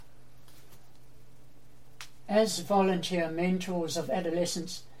As volunteer mentors of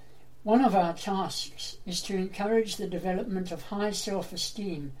adolescents, one of our tasks is to encourage the development of high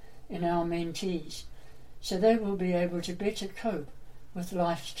self-esteem in our mentees, so they will be able to better cope with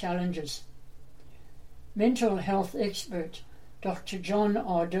life's challenges. Mental health expert Dr. John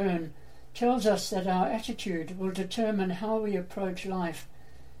Ardern tells us that our attitude will determine how we approach life,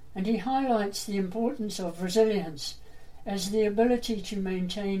 and he highlights the importance of resilience as the ability to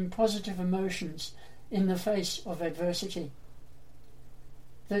maintain positive emotions in the face of adversity.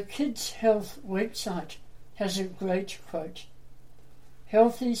 The Kids Health website has a great quote: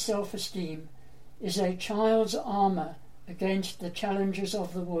 "Healthy self-esteem is a child's armour against the challenges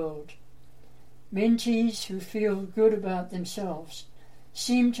of the world. Mentees who feel good about themselves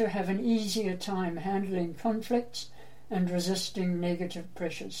seem to have an easier time handling conflicts and resisting negative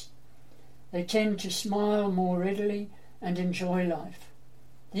pressures. They tend to smile more readily and enjoy life.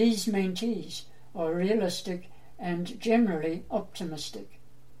 These mentees are realistic and generally optimistic."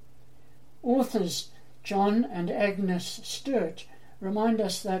 Authors John and Agnes Sturt remind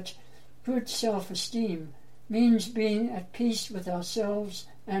us that good self-esteem means being at peace with ourselves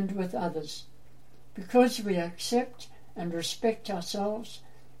and with others. Because we accept and respect ourselves,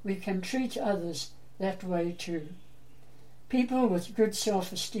 we can treat others that way too. People with good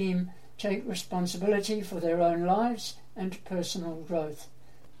self-esteem take responsibility for their own lives and personal growth,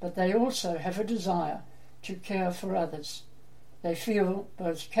 but they also have a desire to care for others. They feel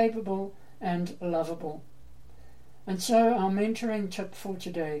both capable and lovable. And so our mentoring tip for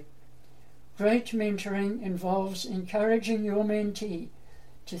today: great mentoring involves encouraging your mentee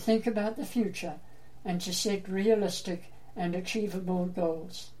to think about the future and to set realistic and achievable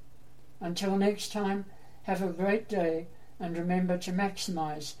goals. Until next time, have a great day and remember to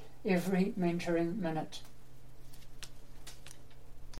maximize every mentoring minute.